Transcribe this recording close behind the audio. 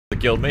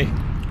killed me.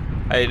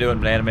 How you doing,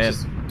 Banana Man?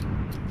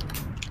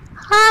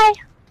 Hi.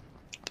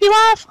 Do you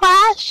want a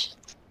flash?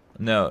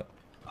 No,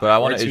 but I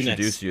want Where to to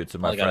introduce next? you to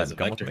All my I got is friend. a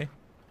Come with vector. me.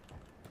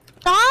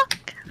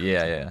 Doc?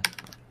 Yeah.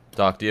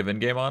 Doc, do you have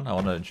in-game on? I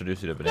want to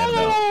introduce you to Banana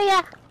Man.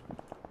 Yeah.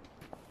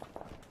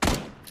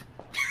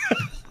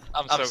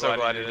 I'm so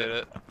glad you did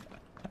it.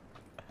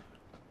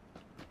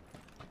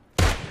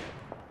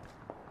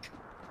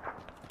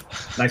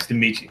 Nice to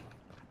meet you.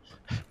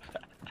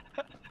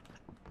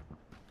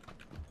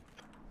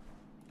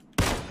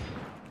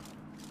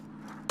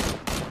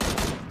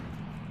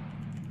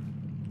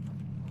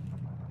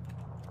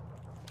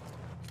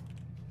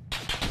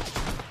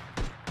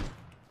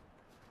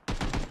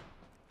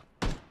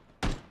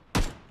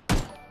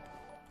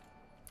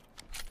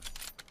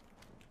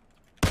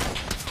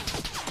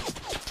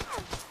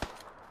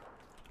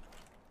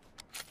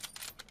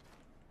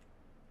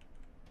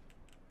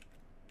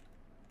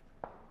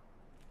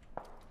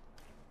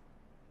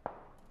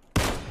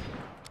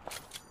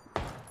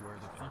 Where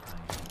the fuck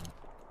I am?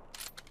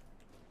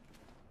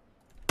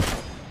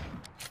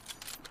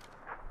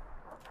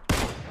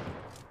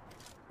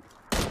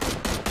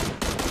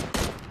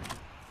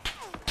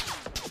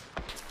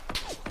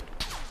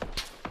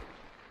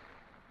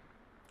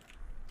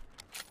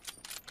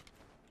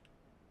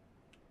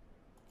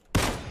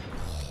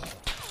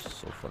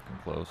 So fucking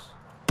close.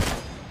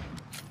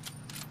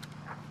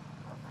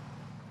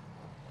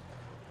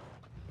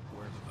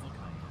 Where the fuck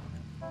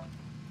I am?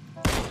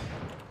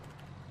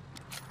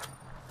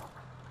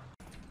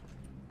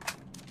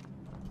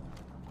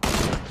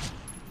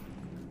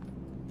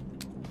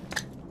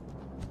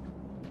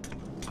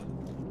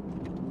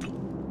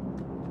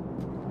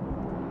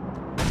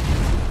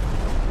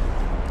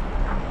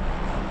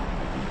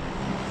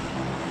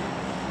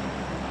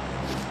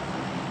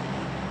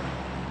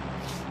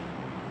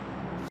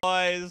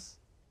 Boys.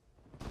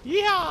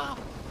 Yeah.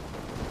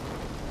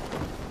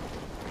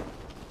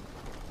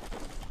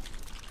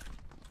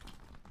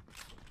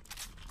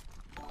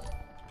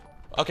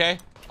 Okay.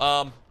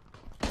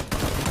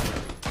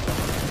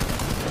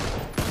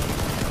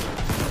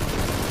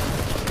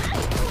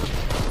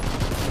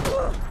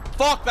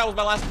 Fuck, that was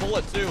my last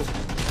bullet too.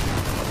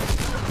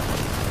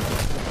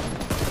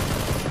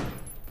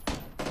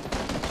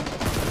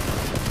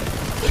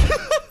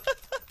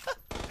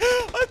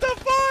 What the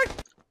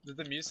fuck? Did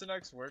the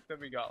Mucinex work that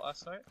we got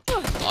last night?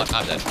 Oh,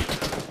 I'm dead.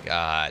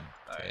 God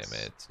Nice. damn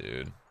it,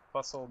 dude.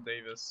 Fussel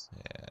Davis.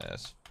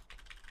 Yes.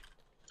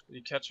 Did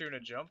he catch you in a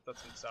jump?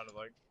 That's what it sounded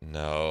like.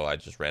 No, I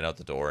just ran out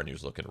the door and he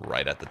was looking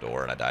right at the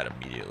door and I died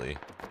immediately.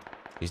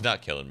 He's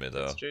not killing me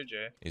though. It's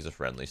JJ. He's a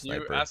friendly Can you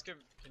sniper. ask him?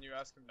 Can you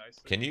ask him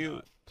nicely? Can to you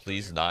not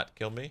please kill you? not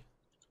kill me?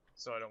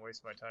 So I don't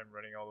waste my time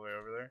running all the way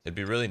over there. It'd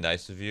be really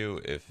nice of you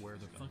if Where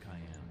the fuck I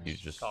am? you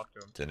just Talk to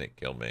him. didn't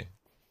kill me.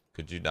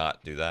 Could you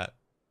not do that?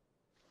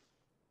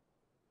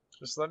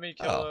 Just let me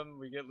kill Oh. him.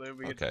 We get loot.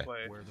 We get Okay. to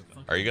play. Where the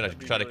fuck Are you gonna That'd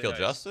be try to really kill nice.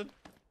 Justin?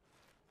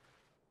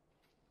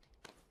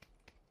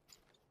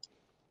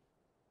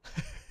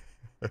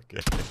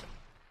 Okay.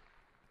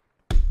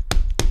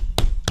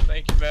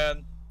 Thank you,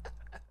 man.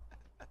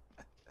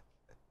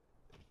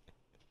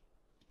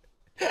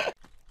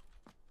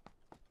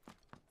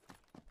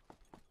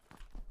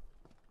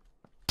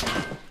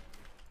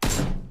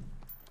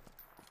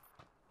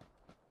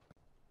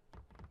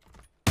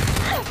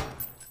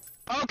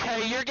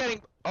 Okay, you're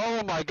getting.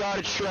 Oh my God,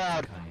 it's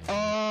Shroud.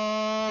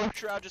 Oh,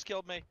 Shroud just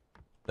killed me.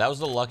 That was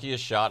the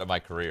luckiest shot of my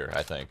career,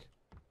 I think.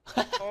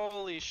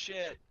 Holy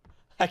shit.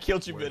 I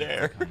killed you Where the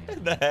midair fuck I am?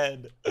 in the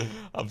head.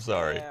 I'm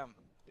sorry. Damn.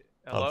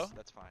 Hello?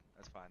 That's fine.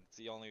 That's fine. It's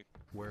the only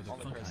Where the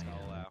fuck person I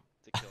I'll am? allow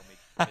to kill me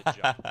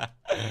mid-jump.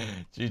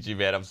 GG,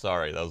 man, I'm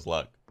sorry. That was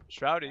luck.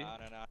 Shroudy.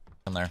 No.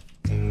 In there.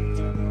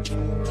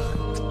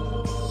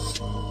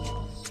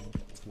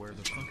 Where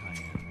the fuck I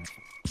am?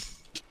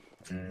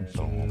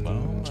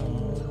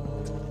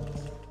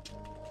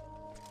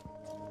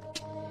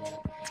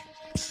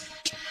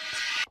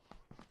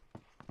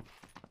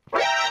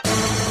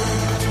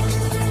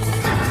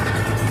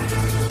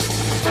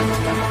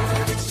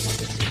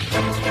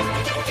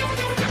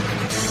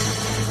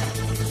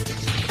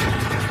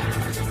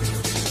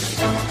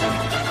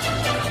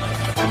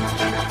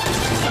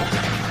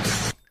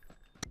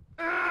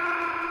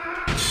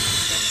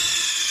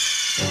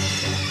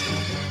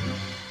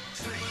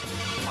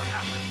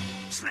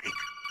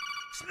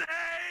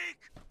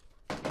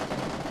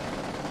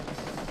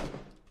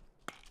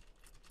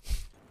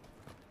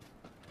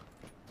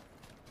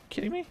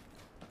 Kidding me?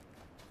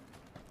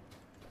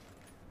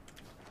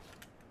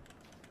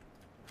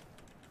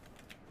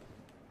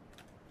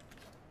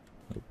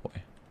 Oh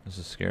boy, this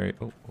is scary.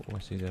 Oh, I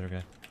see the other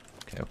guy.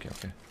 Okay.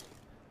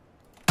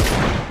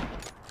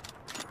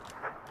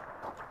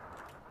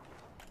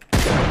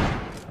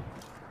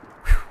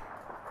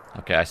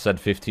 Okay, I said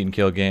 15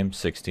 kill game,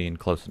 16,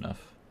 close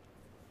enough.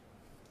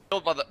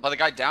 Killed by the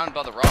guy down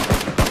by the rock.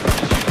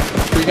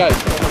 3 guys.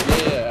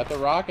 Yeah, at the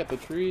rock, at the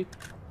tree.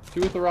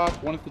 2 at the rock,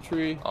 1 at the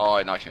tree. Oh,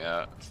 I knocked me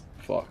out.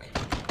 Fuck.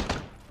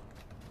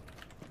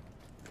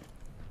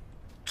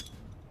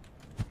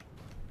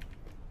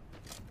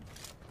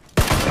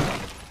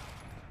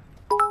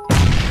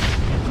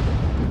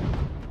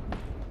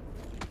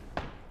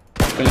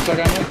 Finish that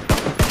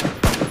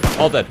guy, Mike?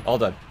 All dead. All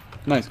dead.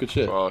 Nice, good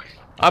shit. Fuck.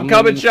 I'm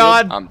coming,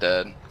 Sean. I'm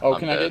dead. Oh, I'm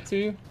can I dead. get to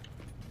you?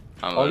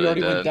 I'm Oh, you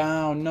already literally went dead.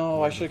 down.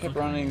 No, I should have kept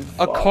running.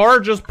 A Fuck. car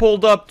just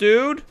pulled up,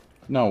 dude.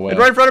 No way. It's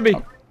right in front of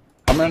me.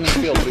 I'm running the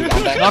field, dude.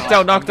 I'm backing Knocked off.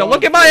 out, knocked I'm out.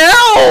 Look going at my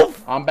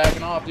health. I'm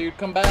backing off, dude.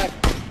 Come back.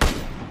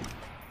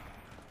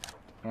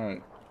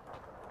 Alright.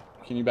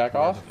 Can you back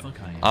off?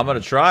 Fuck I am. I'm gonna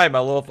try, my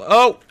little.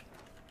 Oh!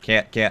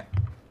 Can't.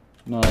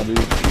 No, dude.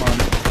 Come on.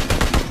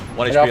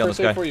 1 I got HP on first this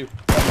aid guy. for you.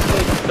 First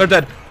aid. They're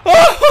dead. You're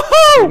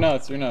Oh!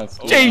 nuts. You're nuts.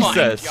 Oh Jesus.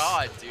 my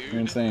god, You're dude.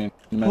 insane.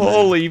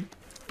 Holy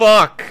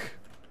fuck!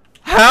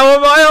 How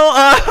am I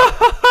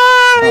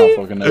Oh, alive?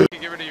 fucking no. You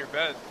can get rid of your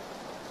bed.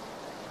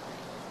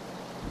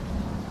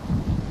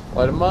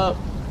 Light him up.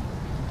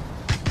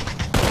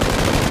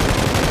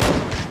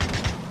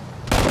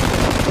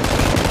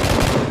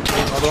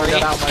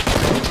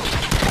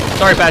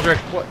 Sorry, Patrick.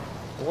 What?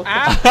 What the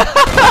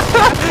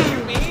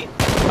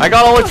I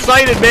got all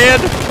excited, man.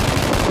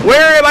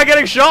 Where am I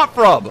getting shot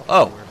from?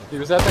 Oh, He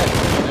was at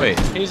that. wait.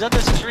 He's at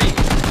this tree.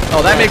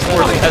 Oh, that makes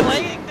more He's sense.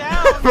 laying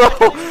down. Bro,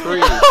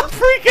 I'm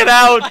freaking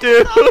out,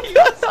 dude.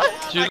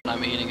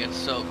 I'm eating it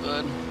so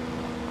good.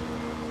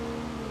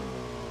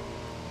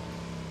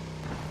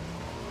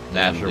 Nah,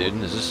 Damn, sure,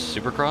 dude. Is this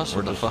Supercross?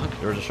 We're What the just,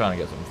 fuck? we're just trying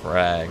to get some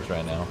frags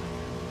right now.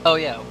 Oh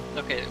yeah.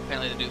 Okay.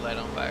 Apparently the dude light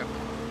on fire.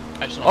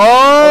 I just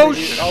Oh,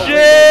 shit!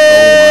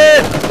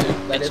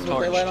 That It's is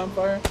what they torched. light on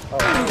fire?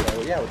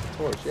 Oh, yeah, with the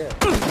torch, yeah.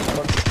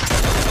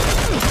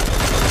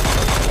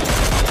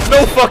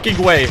 No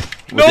fucking way.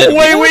 No did-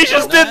 way we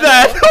just did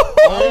that.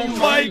 Oh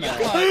my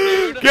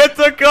god. Get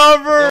the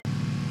cover.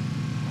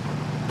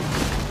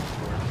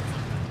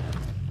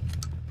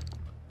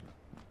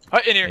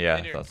 In here. Yeah,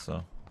 in I here. thought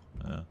so.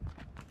 Yeah.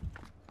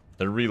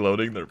 They're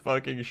reloading their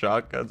fucking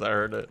shotguns. I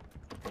heard it.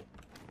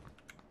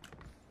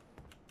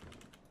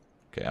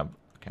 Okay, I'm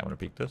gonna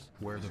peek this.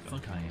 Where the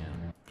fuck I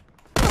am.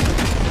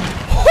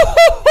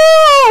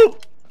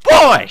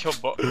 Boy! Kill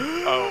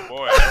oh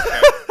boy.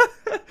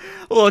 Okay.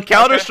 A little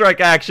Counter-Strike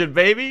action,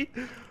 baby.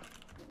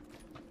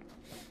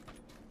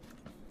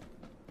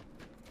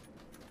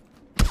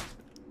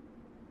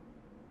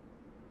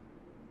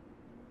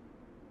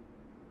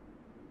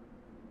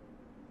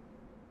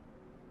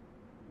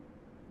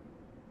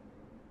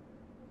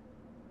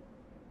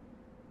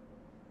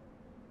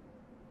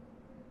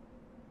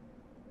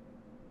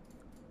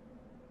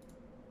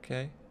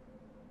 Okay.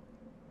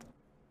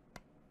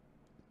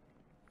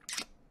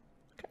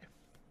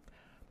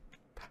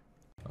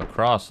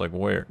 Across, like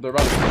where? They're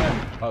about to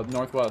come in.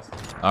 Northwest.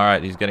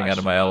 Alright, he's getting out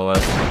of my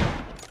LOS.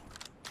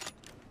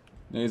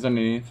 Yeah, he's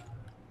underneath.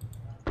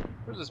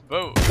 Where's this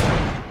boat?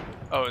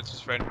 Oh, it's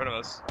just right in front of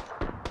us.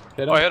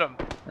 Hit him. Oh, I hit him.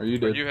 Or you Or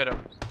did. you hit him.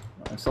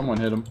 Someone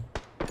hit him.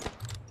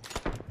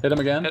 Hit him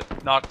again?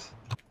 Knocked.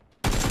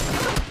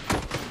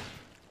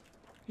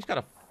 He's got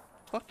a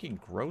fucking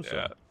Groza.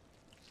 Yeah.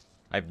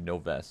 I have no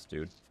vest,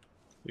 dude.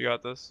 You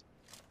got this.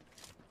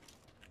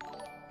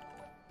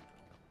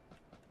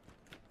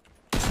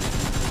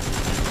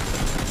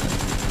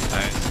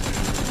 Nice.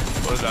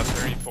 What is that,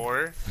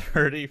 34?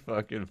 30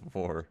 fucking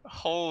 4.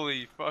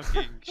 Holy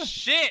fucking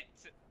shit!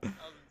 That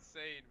was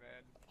insane,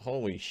 man.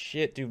 Holy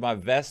shit, dude, my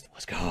vest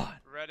was gone.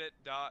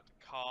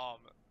 Reddit.com/r/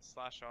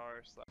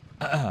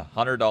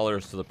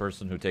 $100 to the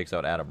person who takes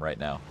out Adam right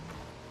now.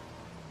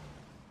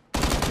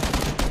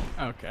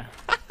 Okay.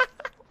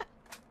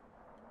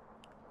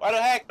 Why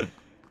the heck?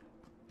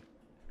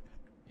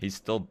 He's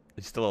still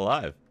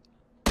alive.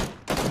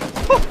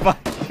 Oh my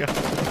god.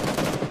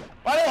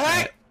 Why the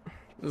heck?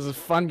 This is a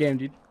fun game,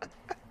 dude.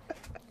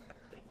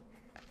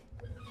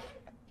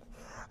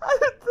 I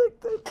didn't think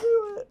they'd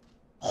do it.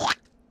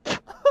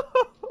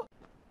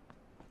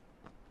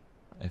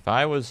 If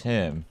I was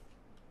him,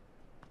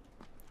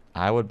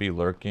 I would be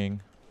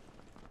lurking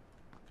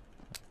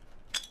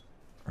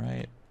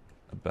right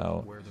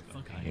about Where the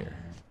fuck I here.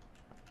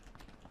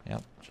 am.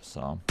 Yep, just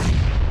saw him.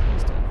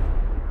 He's dead.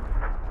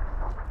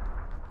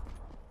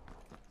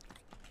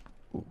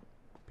 Ooh,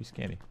 be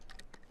scanny.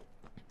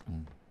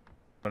 In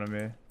front of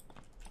me.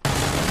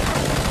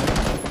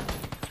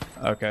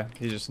 Okay,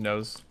 he just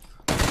knows.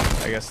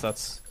 I guess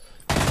that's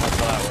how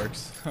that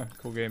works.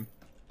 Cool game.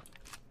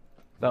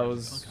 That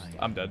was.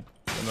 I'm dead.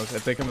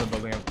 If they come in the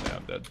building,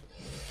 I'm dead.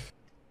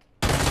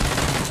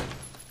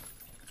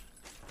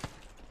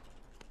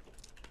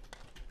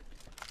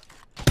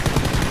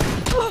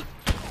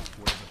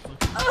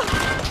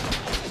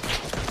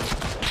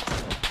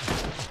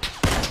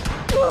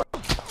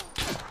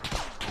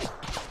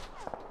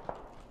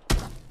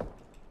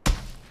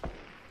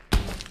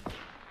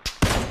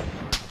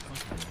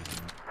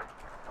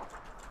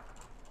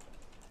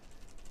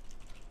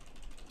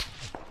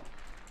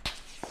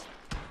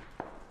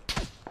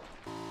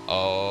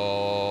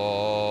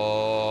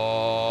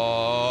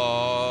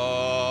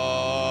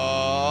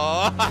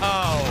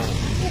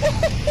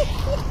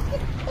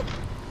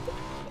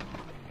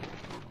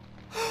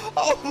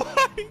 Oh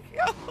my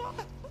god!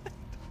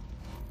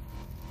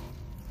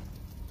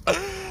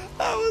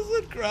 That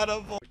was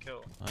incredible.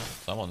 Kill. Well,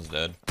 someone's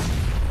dead. They're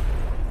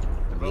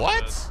both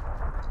What? dead.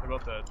 They're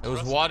both dead. It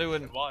was Wadu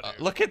and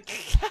look at.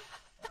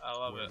 I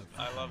love it.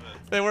 I love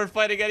it. They weren't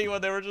fighting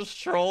anyone. They were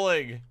just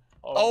trolling.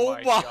 Oh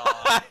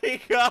my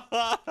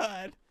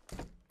god.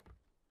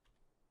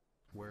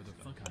 Where the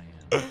fuck I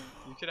am?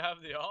 You could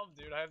have the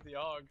dude. I have the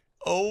AUG.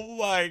 Oh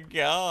my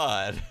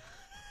god.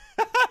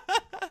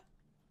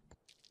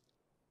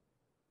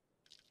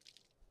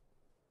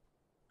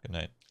 Good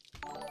night.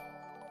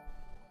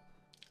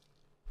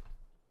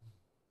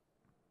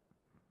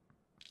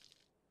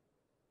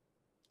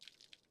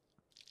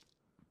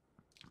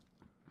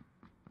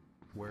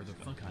 Where the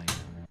fuck I am?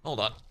 Hold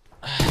on.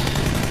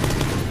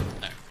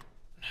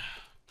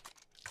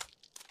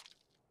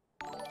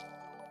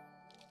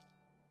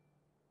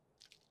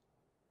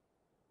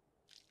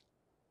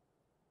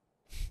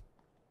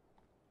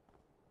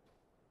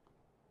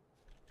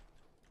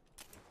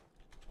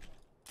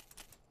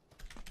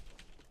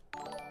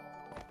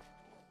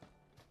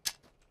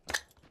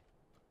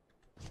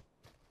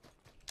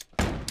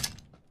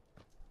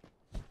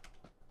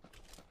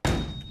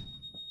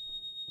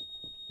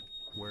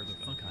 Where the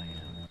fuck I am?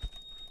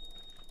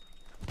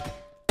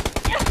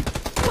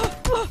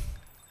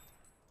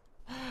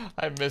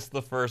 I missed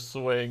the first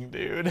swing,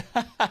 dude.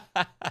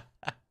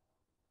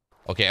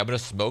 Okay, I'm gonna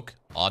smoke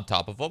on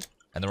top of him,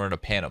 and then we're gonna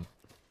pan him.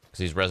 Because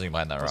he's rezzing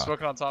behind that I'm rock.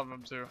 smoking on top of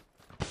him too.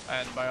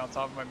 And by on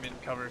top of him, I mean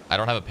cover. I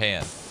don't have a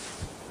pan.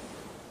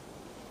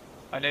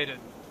 I naded.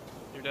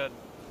 You're dead.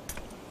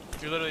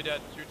 You're literally dead.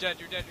 You're dead.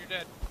 You're dead. You're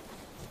dead.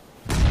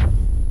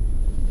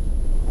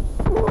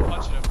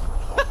 Punching him.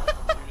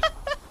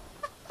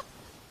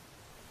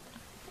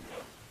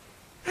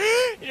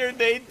 Your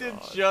nade did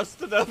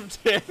just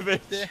enough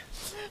damage.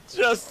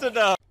 Just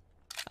enough.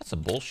 That's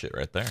some bullshit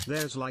right there.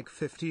 There's like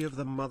 50 of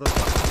them,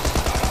 motherfuckers.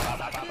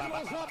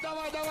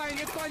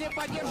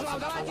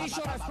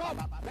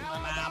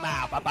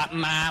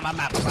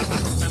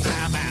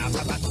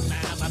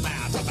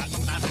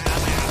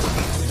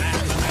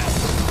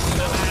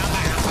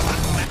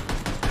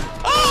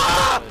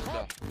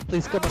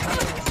 Please come on my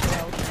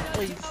ass,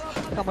 please.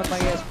 Come on my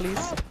ass,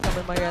 please. Come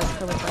on my ass,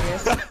 come on my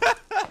ass.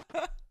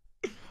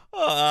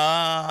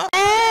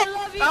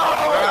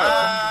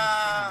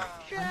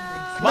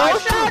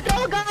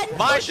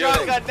 My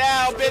shotgun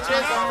now,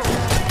 bitches!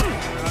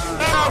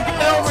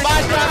 No,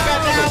 my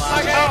shotgun now,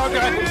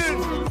 fucker!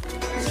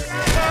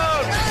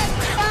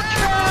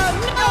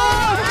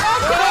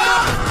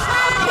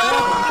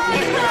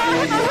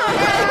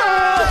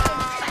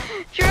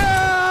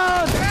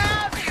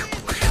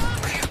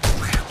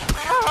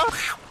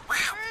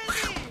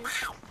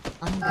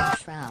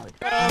 Shroud.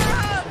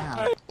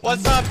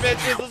 What's up,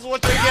 bitches? This is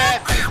what you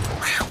get!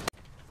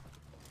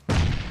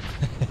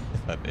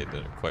 That nade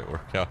didn't quite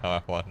work out how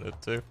I wanted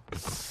it to.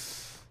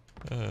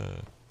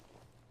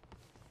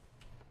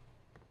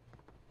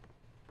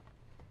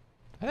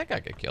 I think I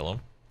could kill him.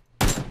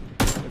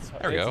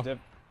 There we go.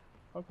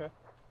 Okay.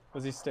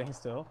 Was he staying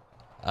still?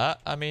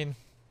 I mean...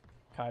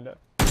 Kinda.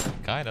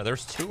 Kinda.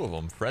 There's two of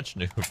them. French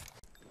noob.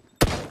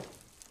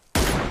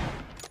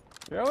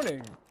 You're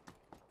owning.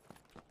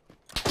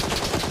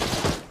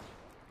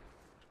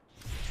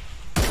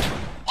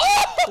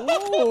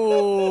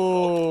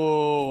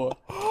 Ooh.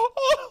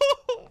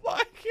 Oh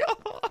my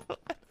god.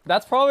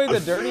 That's probably the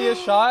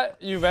dirtiest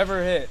shot you've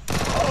ever hit.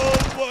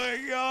 Oh my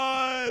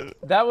god.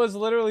 That was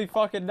literally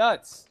fucking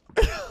nuts.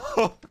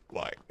 Oh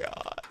my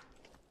god.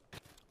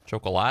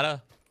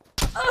 Chocolata?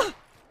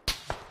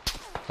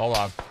 Hold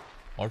on.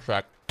 One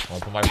sec. I'll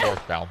put my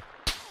fork down.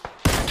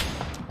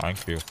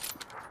 Thank you.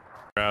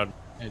 Proud.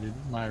 Hey, dude,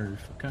 this is my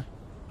roof, okay?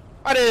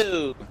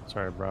 Wadu!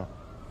 Sorry, bro.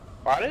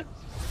 Wadu?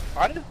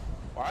 Wadu?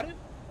 Wadu?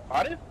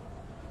 Wadu?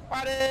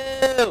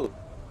 Wadu!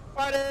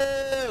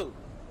 Wadu!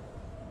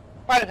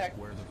 Wadu heck?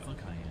 Where the fuck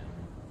I am?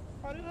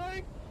 Wadu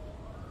heck?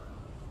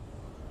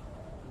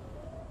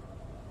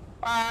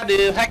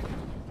 Wadu heck?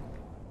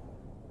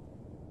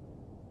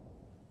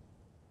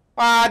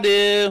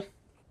 Wadu!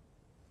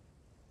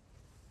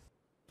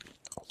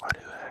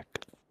 Wadu heck?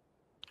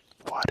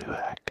 Wadu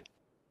heck?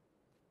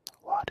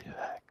 Wadu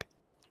heck?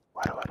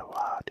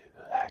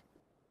 Wadu heck?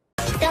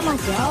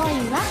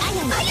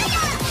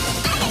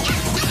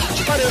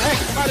 Wadu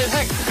heck? Wadu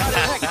heck?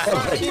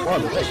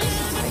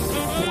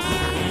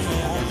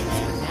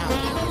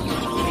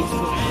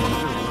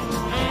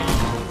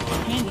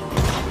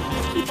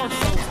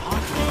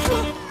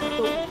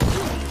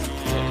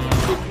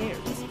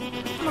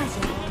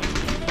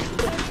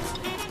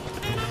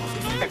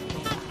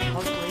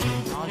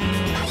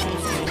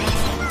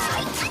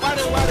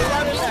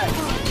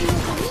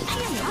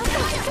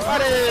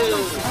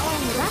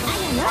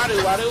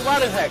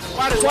 Wadu heck? Wadu heck?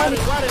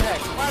 Wadu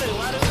heck? Wadu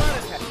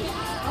heck?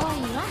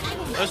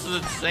 This is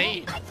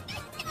insane.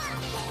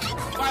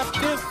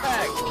 Wadu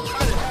heck?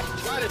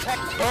 Wadu heck?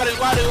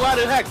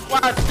 Wadu heck?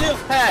 Wadu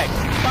heck?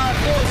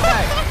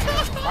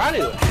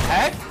 Wadu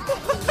heck?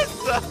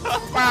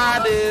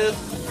 Wadu.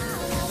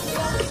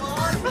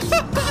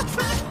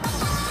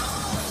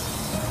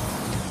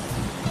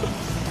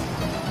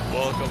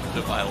 Welcome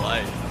to my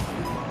life.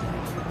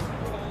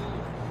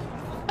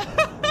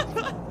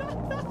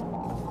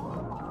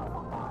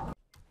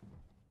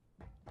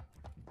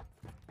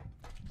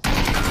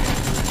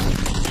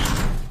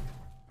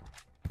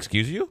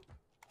 Excuse you?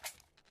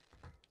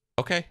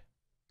 Okay.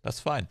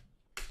 That's fine.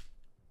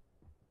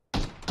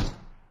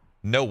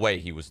 No way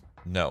he was...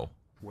 No.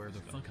 Where the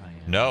fuck I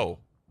am? No.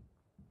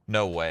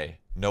 No way.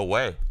 No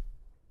way.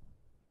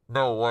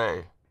 No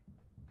way.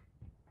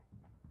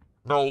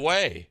 No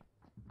way.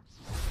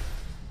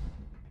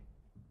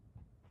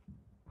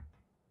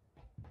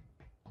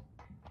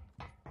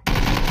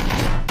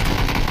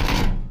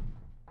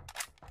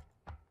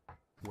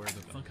 Where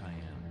the fuck I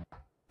am?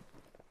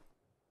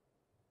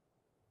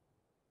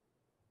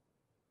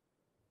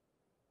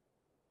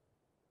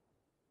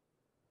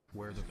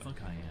 Where the fuck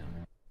I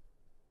am?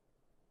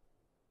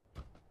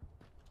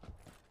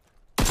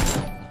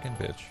 Fucking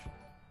bitch.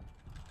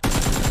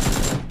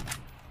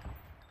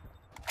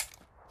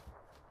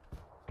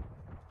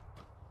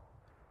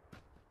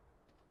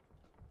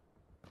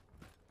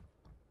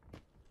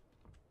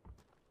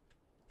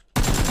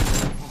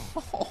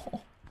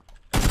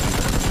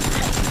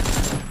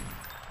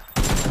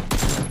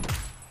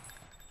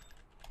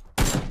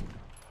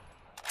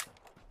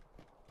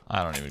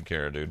 I don't even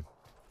care, dude.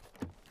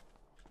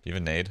 You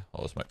have a nade?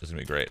 Oh, this is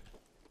gonna be great.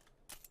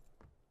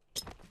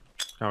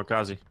 Oh,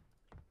 Kazi.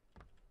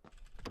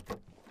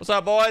 What's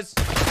up, boys?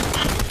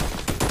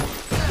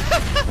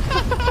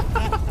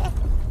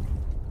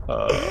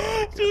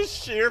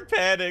 Just sheer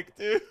panic,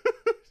 dude.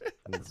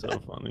 That's so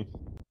funny.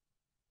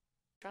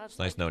 It's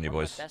nice knowing you,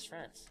 boys. Best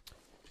friends.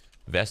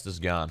 Vest is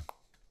gone.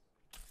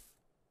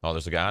 Oh,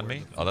 there's a guy on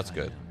me? Oh, that's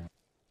good.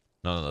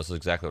 No, this is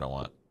exactly what I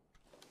want.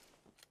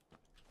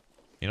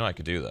 You know what I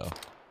could do, though?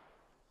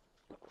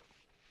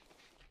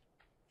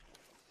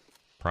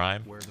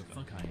 Prime. Where the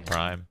fuck I am?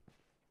 Prime.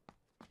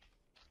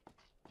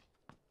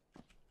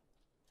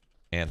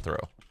 And throw.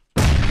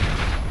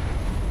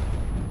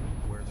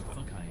 Where the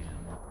fuck I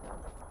am?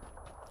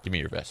 Give me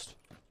your vest.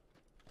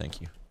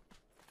 Thank you.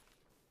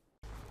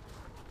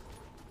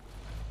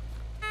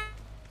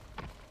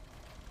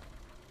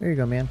 There you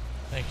go, man.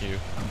 Thank you.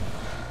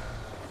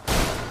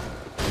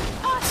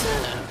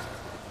 Awesome.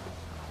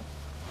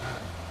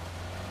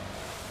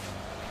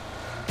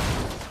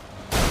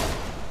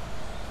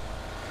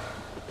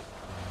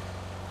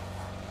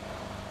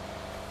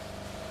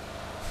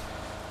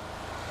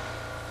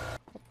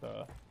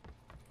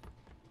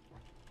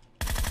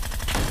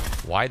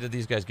 Why did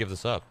these guys give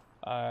this up?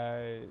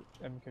 I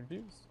am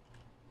confused.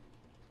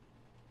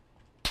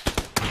 Got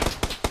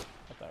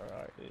that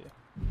right.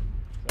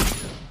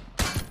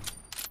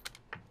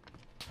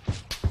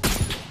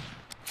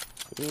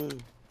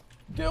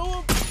 Kill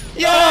him!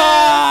 Yeah!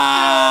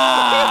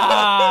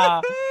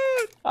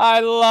 I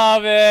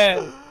love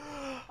it.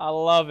 I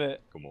love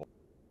it. Come on.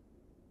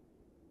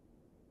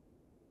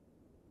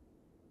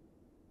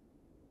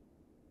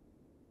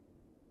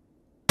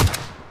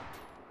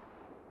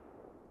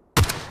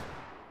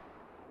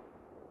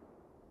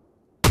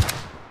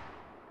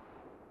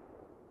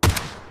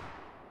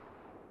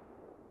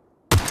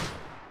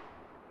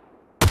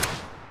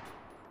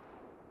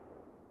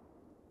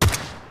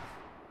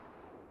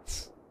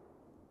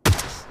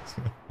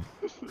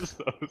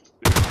 So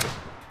stupid.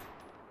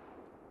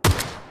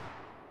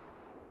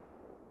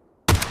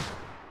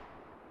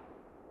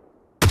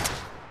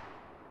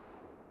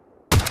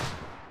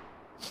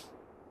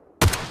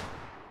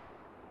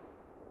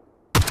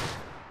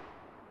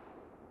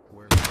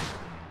 Where the fuck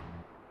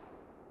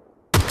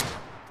I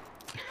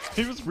am?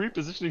 He was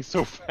repositioning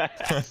so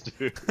fast,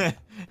 dude.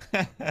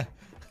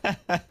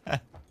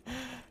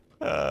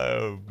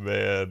 Oh,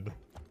 man.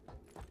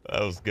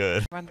 That was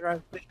good.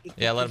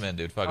 Yeah, let him in,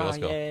 dude. Fuck it. Let's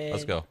go.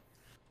 Let's go.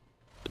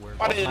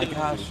 What Oh my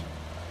gosh.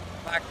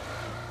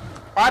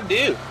 I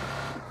do.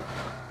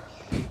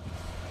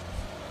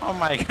 Oh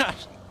my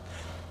gosh.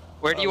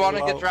 Where do you want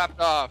to get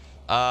dropped off?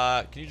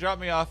 Can you drop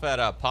me off at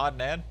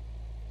Podnan?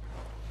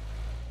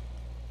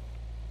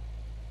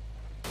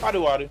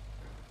 Wadu.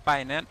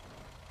 Painan.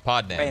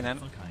 Podnan. Painan.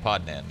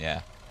 Podnan,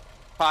 yeah.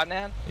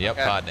 Podnan? Yep,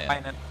 Okay. Podnan.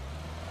 Painan.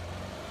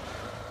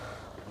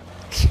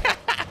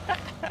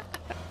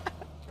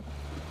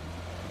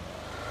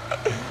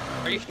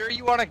 Are you sure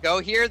you want to go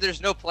here?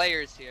 There's no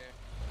players here.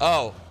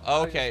 Oh,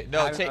 okay.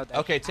 No, I know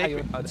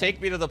that.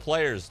 take me to the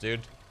players, dude.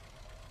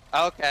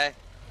 Okay.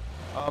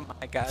 Oh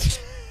my gosh.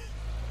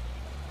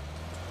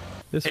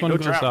 This Hey, one no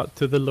goes drop. out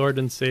to the Lord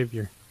and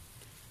Savior.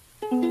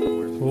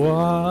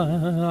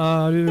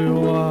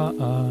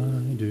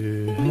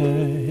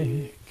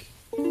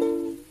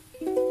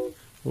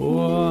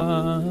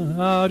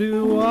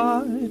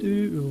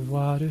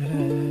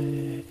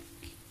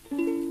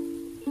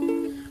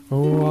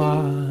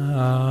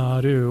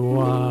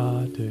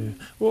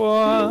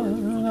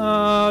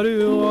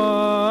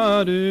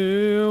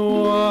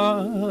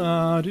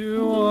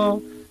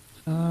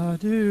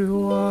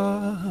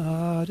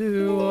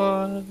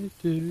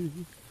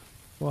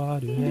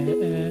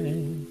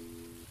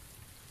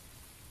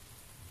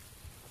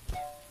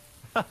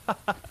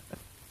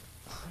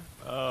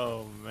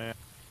 Oh man.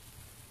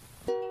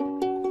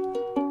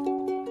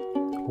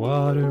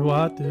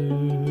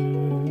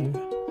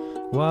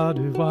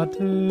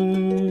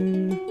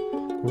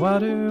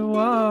 Water,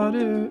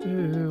 water,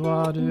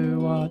 water,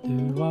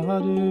 water,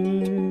 water.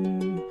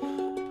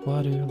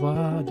 Water,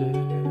 water,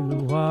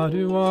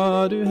 water,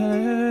 water,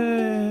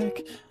 heck.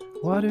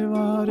 Water,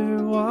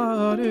 water,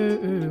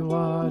 water,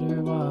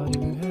 water,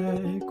 water,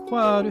 heck.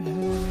 Water,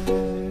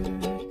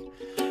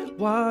 heck.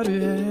 Water,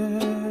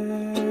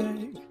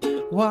 heck.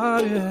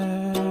 Water,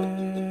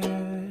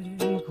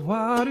 heck.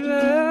 Water,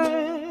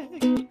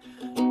 heck.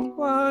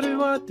 Water,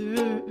 water.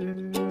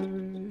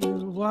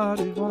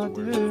 Water,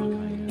 water.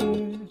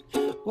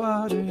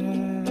 Water,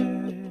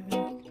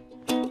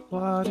 heck.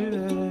 Water,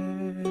 heck.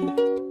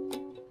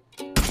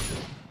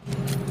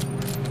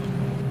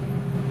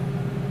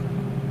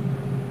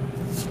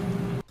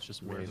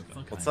 Just where the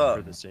fuck What's up?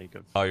 For the sake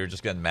of Oh, you're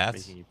just getting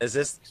mats? Is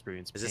this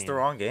the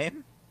wrong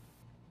game?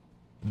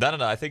 No.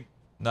 I think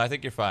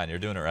you're fine. You're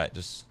doing it right.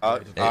 Just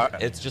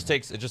it just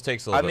takes a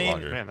little bit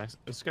longer. Man,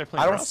 this guy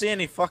I don't see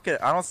any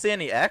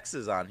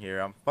X's on here.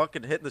 I'm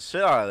fucking hitting the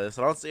shit out of this.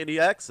 I don't see any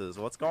X's.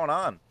 What's going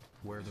on?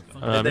 Where the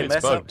fuck? Did they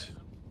mess up? Bugged.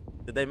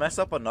 Did they mess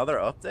up another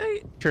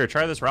update? Sure,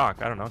 try this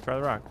rock. I don't know. Try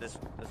the rock. This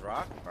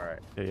rock? All right.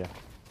 Yeah.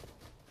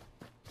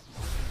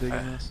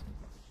 Digging this.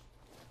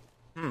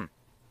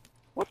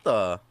 What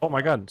the? Oh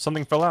my God!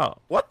 Something fell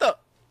out. What the?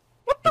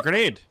 What the? A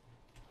grenade.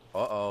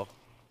 Uh-oh.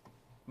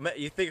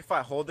 You think if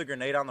I hold the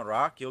grenade on the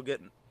rock, you'll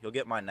get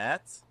my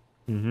nats?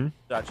 Mm-hmm.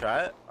 Should I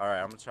try it? All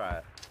right, I'm gonna try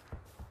it.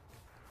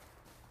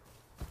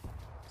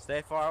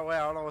 Stay far away.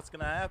 I don't know what's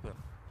gonna happen.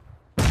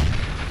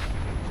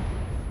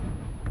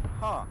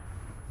 Huh?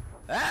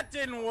 That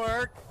didn't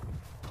work.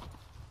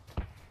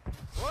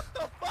 What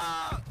the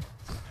fuck?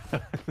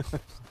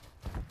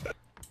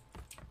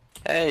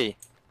 Hey,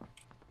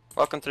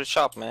 welcome to the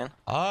shop, man.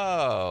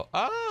 Oh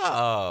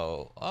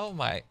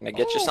my. Can I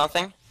get you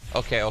something?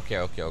 Okay.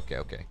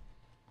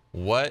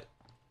 What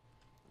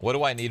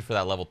do I need for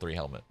that level 3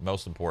 helmet?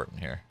 Most important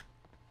here.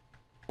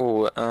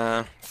 Oh,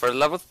 for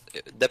level,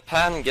 the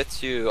pan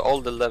gets you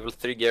all the level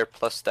 3 gear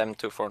plus the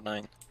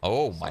M249.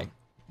 Oh my,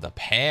 the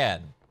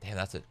pan. Damn,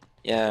 that's it.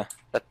 Yeah,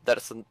 that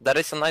is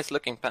a nice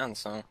looking pan.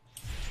 So.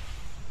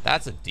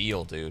 That's a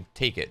deal, dude.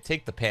 Take it.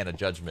 Take the pan of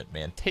judgment,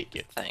 man. Take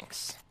it.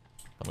 Thanks.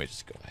 Let me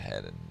just go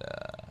ahead and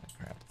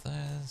grab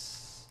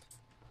this.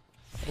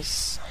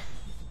 Nice.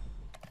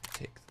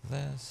 Take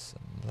this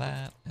and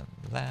that and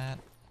that.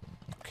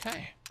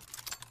 Okay.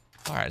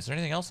 All right. Is there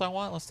anything else I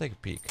want? Let's take a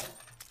peek.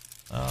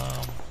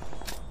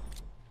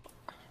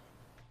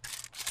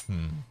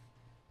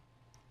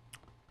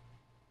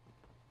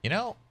 You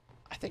know,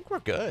 I think we're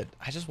good.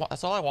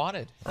 That's all I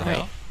wanted. All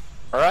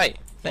right.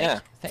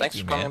 Thanks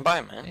for coming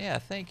by, man. Yeah,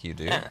 thank you,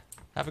 dude. Yeah.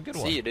 Have a good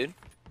one. See you, dude.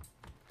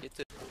 You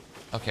too.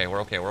 Okay,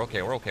 we're okay. We've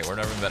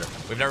never been better.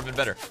 We've never been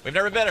better.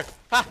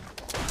 Ha!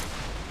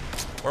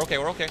 We're okay.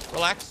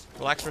 Relax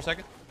for a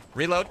second.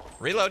 Reload.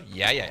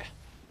 Yeah.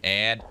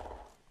 And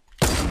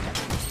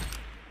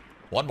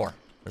one more.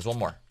 There's one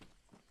more.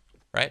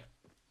 Right?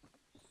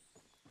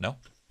 No?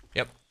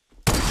 Yep.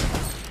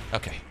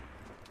 Okay.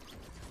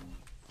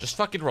 Just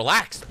fucking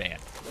relax, man.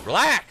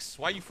 Relax!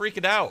 Why are you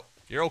freaking out?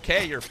 You're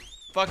okay. You're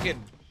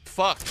fucking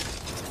fucked.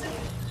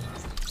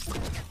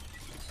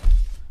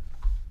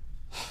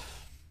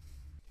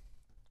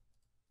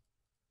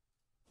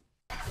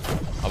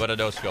 I'm gonna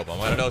no scope.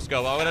 I know it.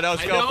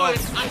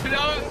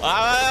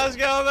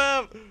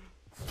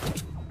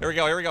 Here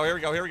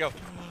we go.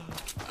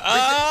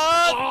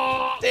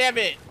 Damn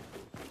it.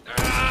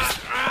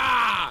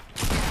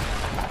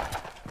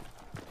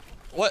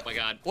 What? Oh my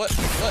God. What?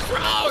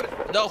 Road!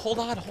 No, hold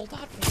on.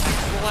 Relax.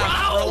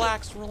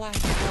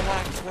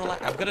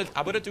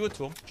 I'm gonna do it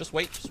to him. Just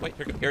wait.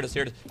 Here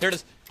it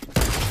is.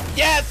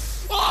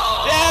 Yes!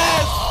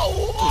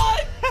 Oh,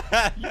 what?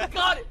 You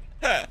got it.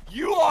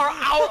 You are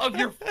out of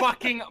your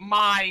fucking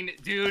mind,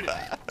 dude.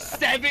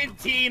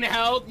 17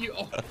 health. You.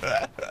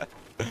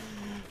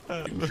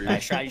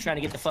 Nice try. You trying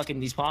to get the fucking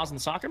these paws in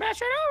the soccer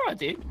match right now, right,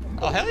 dude?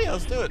 Oh hell yeah,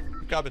 let's do it.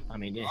 Coming. I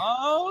mean, yeah.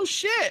 Oh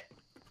shit.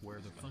 Where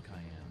the fuck I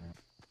am?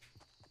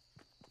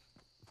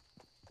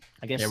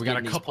 I guess. Yeah, we got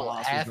a couple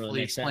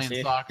athletes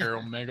playing soccer,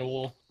 Omega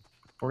Wolf.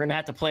 We're gonna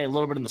have to play a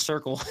little bit in the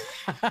circle.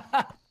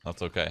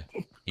 That's okay.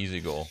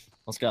 Easy goal.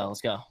 Let's go.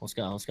 What's up? What's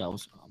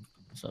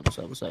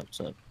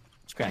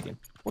cracking?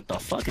 What the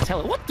fuck is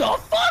hell? What the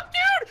fuck,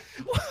 dude?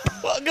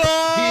 What? Go!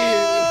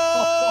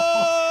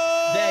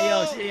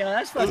 Yo,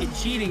 that's fucking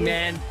cheating,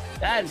 man.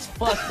 That is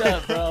fucked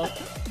up, bro.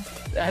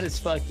 That is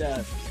fucked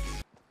up.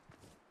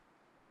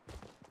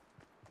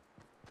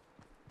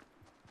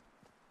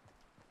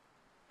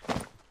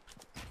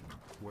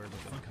 Where the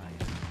fuck I am?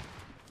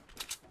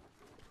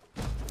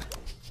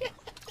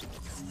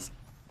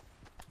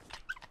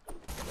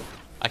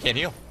 I can't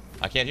heal.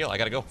 I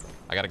gotta go.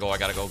 Gotta go. Where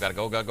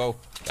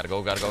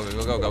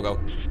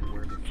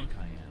the fuck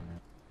I am?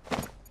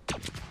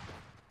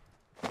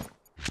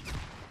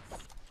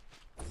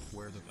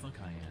 Where the fuck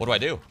I am? What do I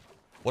do?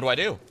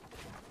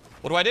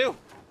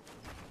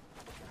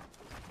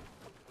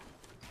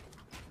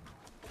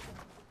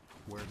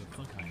 Where the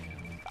fuck I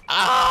am?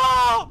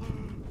 Ah!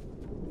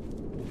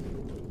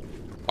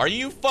 Are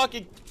you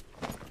fucking?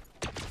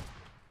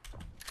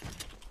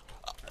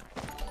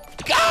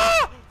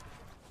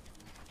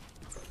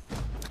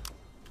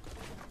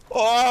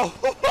 Oh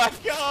my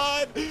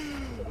god!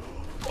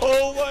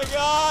 Oh my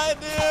god,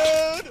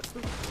 dude!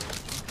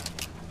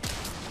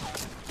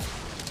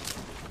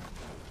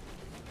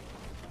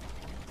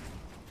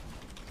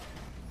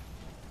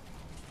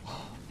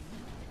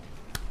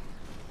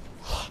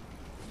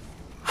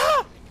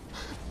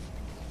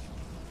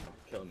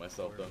 Killing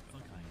myself though.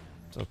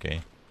 It's okay.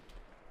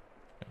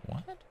 Wait,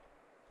 what? Is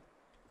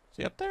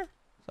he up there?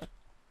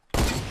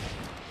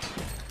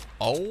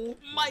 Oh,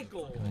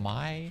 Michael!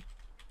 My.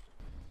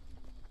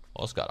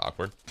 Well, this got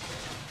awkward.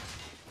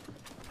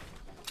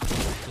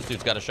 This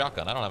dude's got a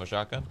shotgun. I don't have a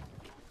shotgun.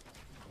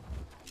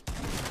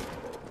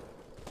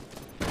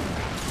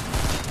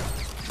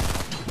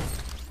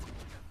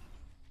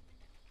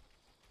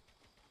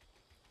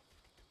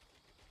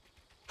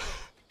 I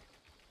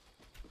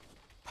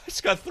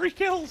just got 3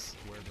 kills.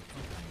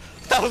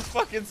 That was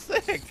fucking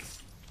sick.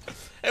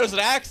 It was an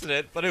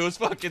accident, but it was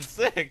fucking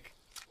sick.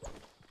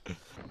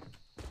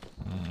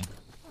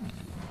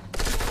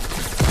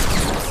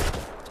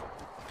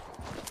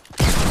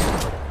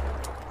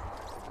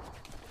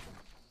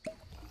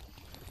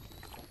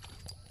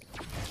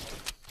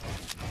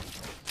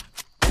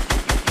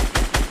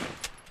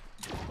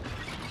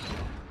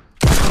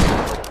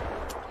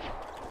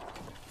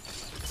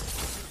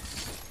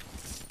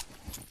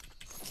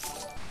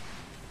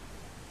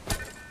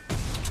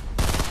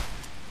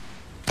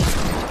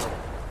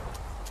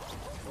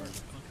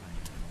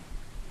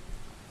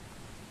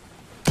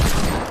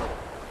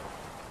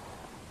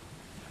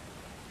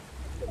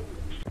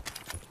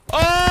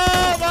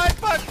 Oh my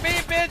fuck me,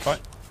 bitch! What?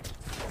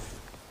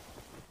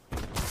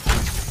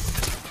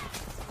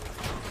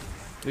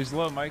 He's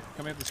low, Mike.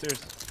 Coming up the stairs.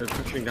 They're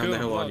pushing down the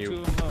hill on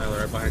you.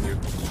 Tyler, right behind you.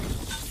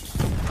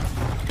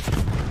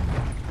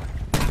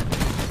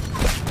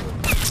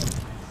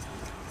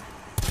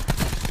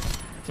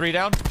 Three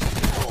down.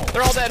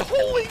 They're all dead.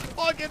 Holy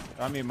fucking.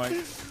 On me, Mike.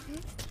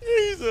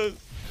 Jesus.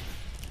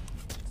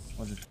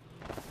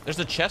 There's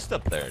a chest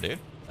up there, dude.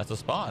 That's a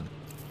spawn.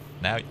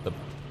 Now the.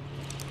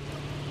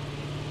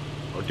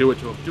 Oh, do it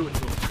to him. Do it to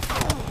him.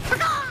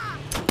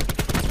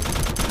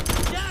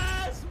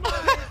 Yes,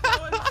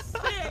 Mike!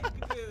 Sick,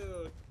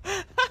 dude!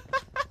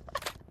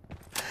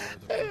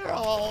 They're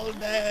all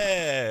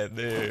dead,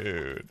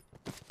 dude.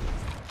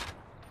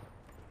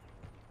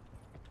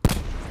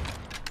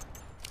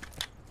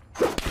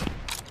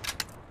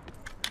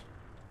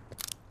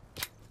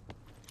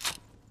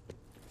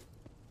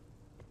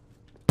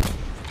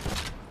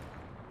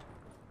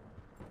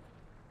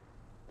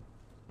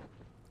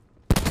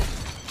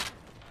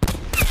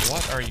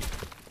 What are you?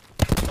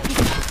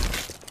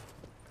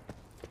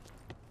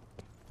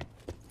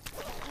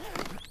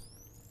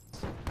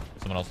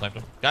 Someone else sniped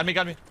him. Got me,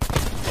 got me.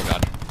 Oh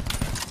god.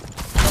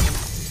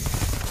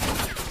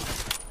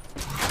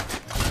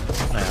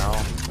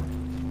 Now.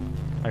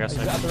 I got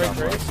sniped from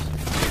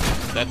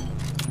southwest. Dead.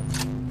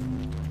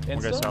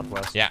 We'll go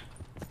southwest. Yeah.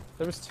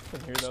 There was 2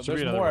 in here though. Should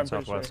be There's another more, one I'm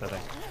pretty southwest, sure. I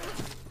think.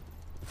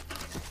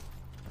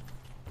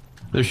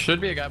 There should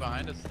be a guy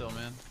behind us still,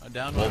 man. I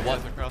downed Well, one what?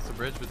 guys across the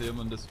bridge with him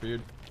and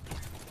disappeared.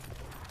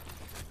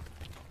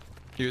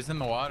 He was in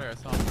the water. I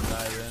saw him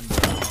dive in.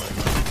 But I don't know where he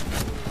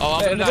went. Oh,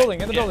 I'm Hey, in the gonna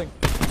building, in the yeah. building.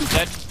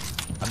 Dead.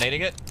 I'm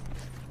nading it.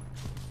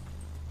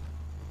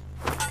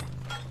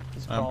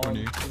 He's I'm crawling.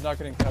 pretty- He's not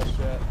getting touched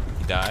yet.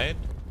 He died.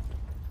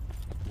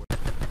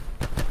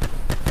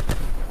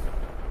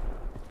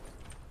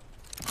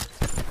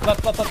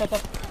 Left.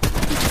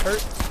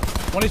 Hurt.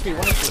 1 HP,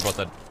 1 They're HP. both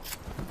dead.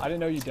 I didn't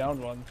know you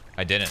downed one.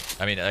 I didn't.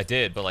 I mean, I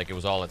did, but like it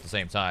was all at the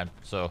same time.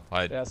 So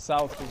I. Yeah,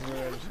 south is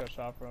where I just got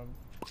shot from.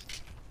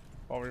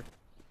 While we're...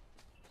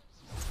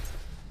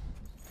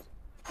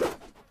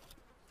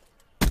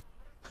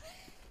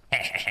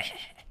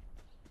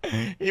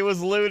 He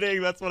was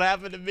looting. That's what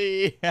happened to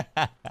me.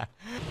 I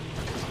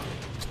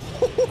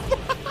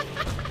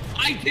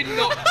didn't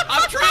know.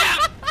 I'm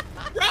trapped!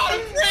 Brown,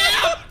 I'm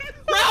trapped!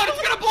 Brown,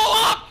 it's gonna blow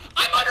up!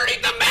 I'm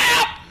underneath the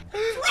map!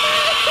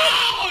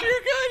 Brown!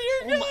 You're good.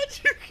 You're good.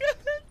 You're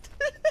good.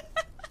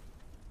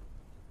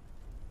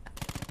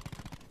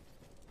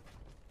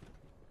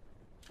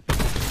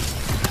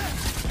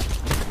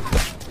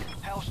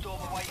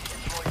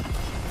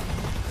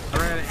 I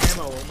ran out of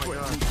ammo. Oh my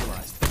god.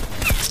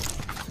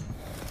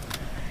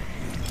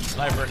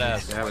 Sniper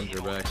nest.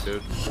 Scavenger back,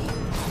 dude.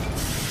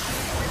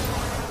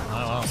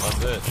 Oh,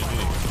 that's it.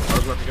 GG. I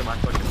was about to get my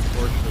fucking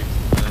torch fixed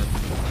and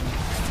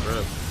then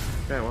rip.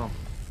 Okay, well.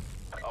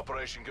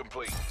 Operation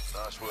complete.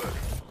 Nice work.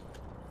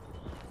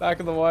 Back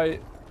of the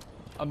white.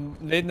 I'm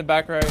nading the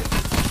back right.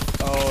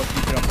 Oh, if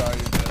you jump out,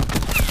 you're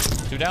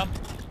dead. 2 down.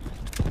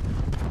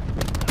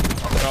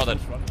 They're all dead.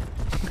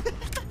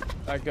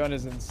 That gun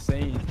is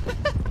insane.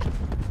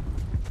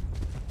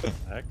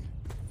 Heck.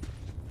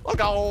 Let's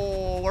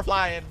go. We're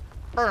flying.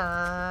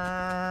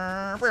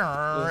 At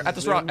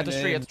this rock, at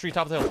the tree,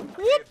 top of the hill.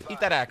 Whoop. Eat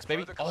that axe,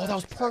 baby. Oh, that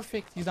was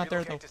perfect. He's not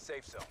there though.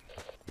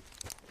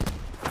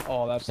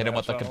 Oh, that's Hit him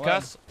with the shot.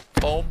 concuss.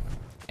 Boom.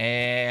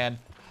 And.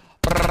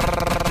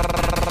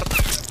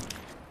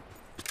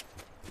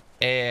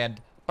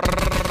 And.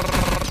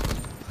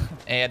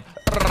 And.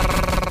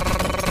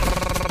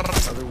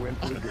 win.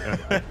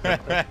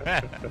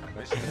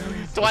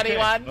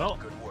 21. Well,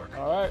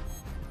 Alright.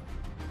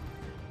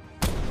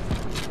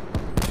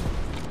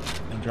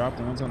 And drop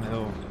the ones on the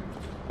hill.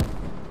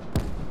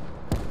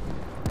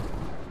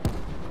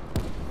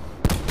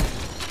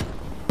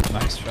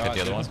 Nice shot.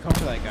 the other one. Come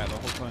for that guy the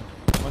whole time.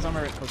 One's on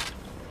my right coast.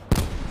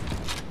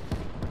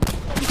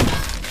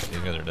 These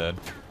guys are dead.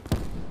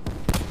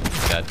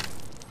 He's dead.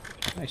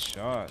 Nice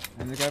shot.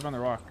 And the guy up on the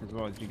rock as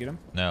well. Did you get him?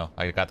 No,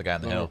 I got the guy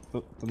on the hill.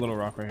 The little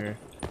rock right here.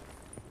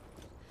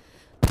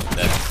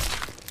 Dead.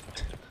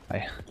 I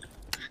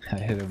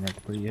hit him right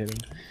before you hit him.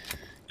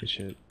 Good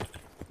shit.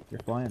 You're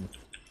flying.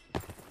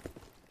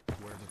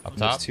 Up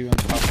There's top. two on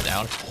top.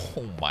 Down.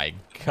 Oh my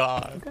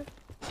god. Okay.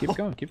 Keep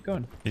going, keep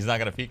going. He's not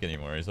gonna peek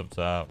anymore. He's up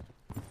top.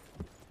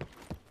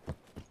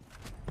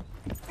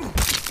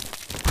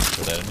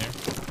 Put that in here.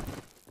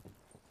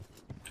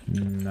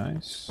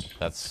 Nice.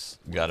 That's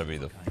gotta be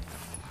the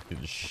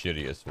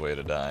shittiest way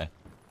to die.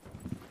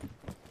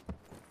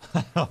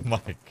 Oh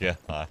my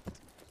god.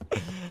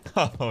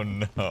 Oh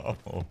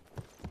no.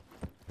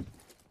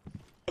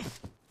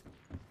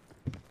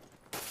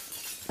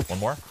 One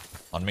more?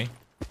 On me?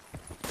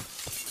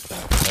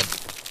 Dead.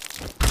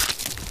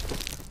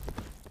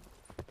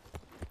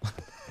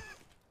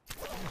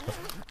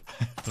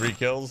 Three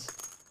kills.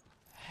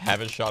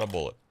 Haven't shot a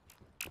bullet.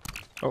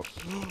 Oh.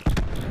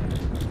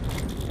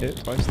 Hit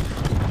twice.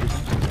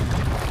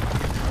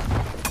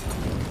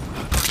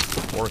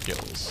 4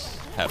 kills.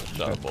 Haven't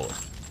shot a bullet.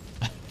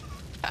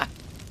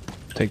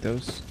 Take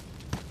those.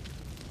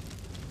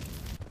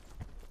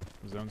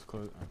 Zone's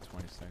closed.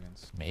 20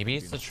 seconds. Maybe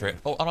it's the trick.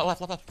 Oh, no,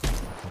 left.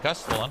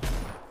 Concussed, hold on.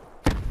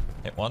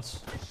 Hit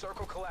once.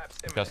 Circle collapse.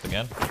 Concussed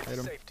again. Hit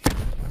him. Safety.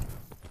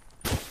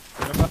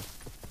 Hit him up.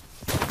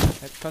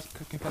 Hit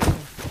concussed him.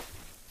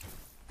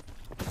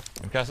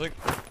 Concussing.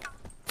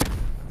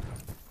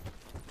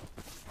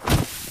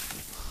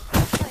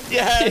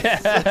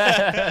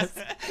 Yes!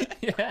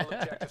 All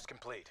objectives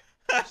complete.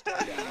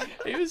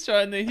 He was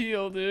trying to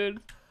heal, dude.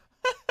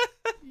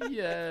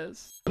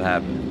 Yes. What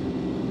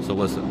happened? So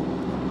listen.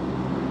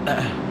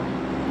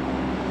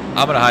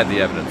 I'm gonna hide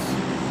the evidence.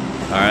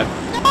 Alright?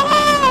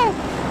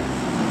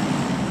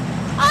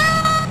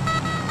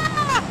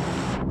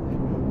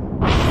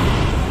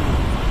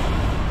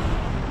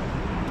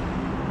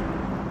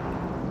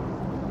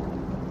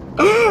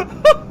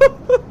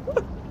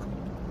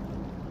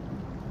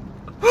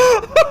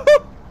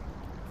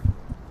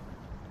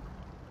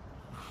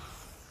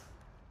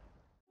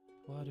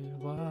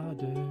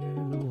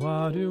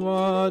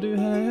 Wadu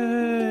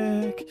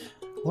heck.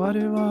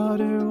 Wadu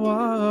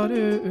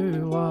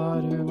heck.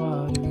 Wadu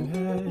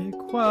heck.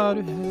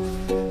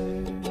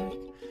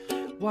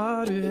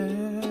 Wadu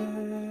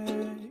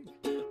heck.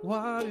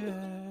 Wadu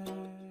heck.